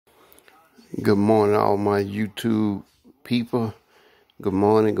Good morning, all my YouTube people. Good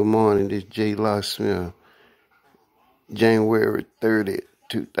morning. This is J. Locksmith. January 30th,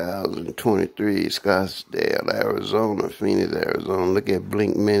 2023, Scottsdale, Arizona, Phoenix, Arizona. Look at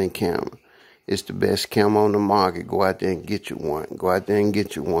Blink Mini Camera. It's the best camera on the market. Go out there and get you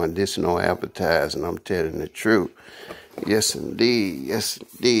one. This no advertising. I'm telling the truth. Yes, indeed.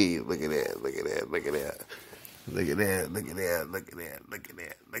 Look at that. Look at that.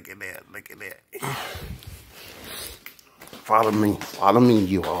 Follow me,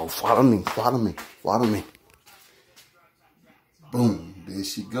 you all. Follow me. Boom. There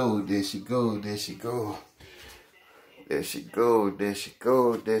she go. This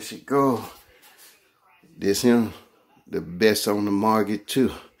him. The best on the market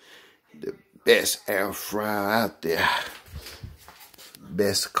too. The best air fryer out there.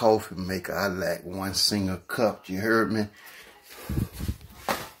 Best coffee maker. I like one single cup. You heard me?